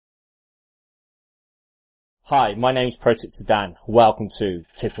Hi, my name's ProTipsterDan. Welcome to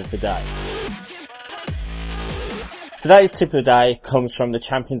Tip of the Day. Today's Tip of the Day comes from the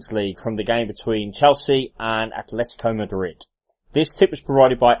Champions League, from the game between Chelsea and Atletico Madrid. This tip was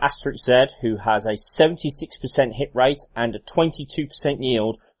provided by Z, who has a 76% hit rate and a 22%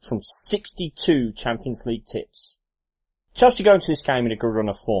 yield from 62 Champions League tips. Chelsea go into this game in a good run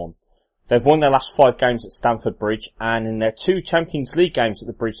of form. They've won their last 5 games at Stamford Bridge, and in their 2 Champions League games at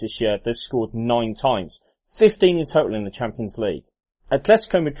the Bridge this year, they've scored 9 times, 15 in total in the Champions League.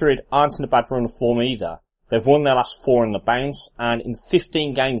 Atletico Madrid aren't in a bad run of form either. They've won their last 4 on the bounce, and in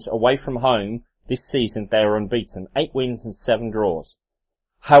 15 games away from home this season, they are unbeaten, 8 wins and 7 draws.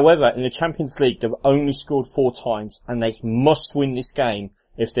 However, in the Champions League, they've only scored 4 times, and they must win this game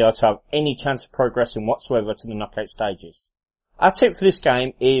if they are to have any chance of progressing whatsoever to the knockout stages. Our tip for this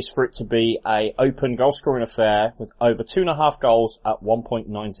game is for it to be a open goal scoring affair with over 2.5 goals at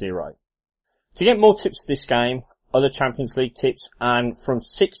 1.90. To get more tips for this game, other Champions League tips, and from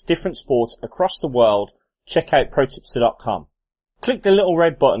 6 different sports across the world, check out ProTipster.com. Click the little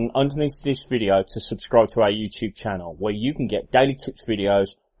red button underneath this video to subscribe to our YouTube channel, where you can get daily tips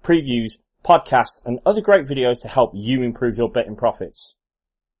videos, previews, podcasts, and other great videos to help you improve your betting profits.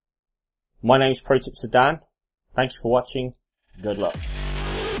 My name's ProTipsterDan. Thank you for watching. Good luck.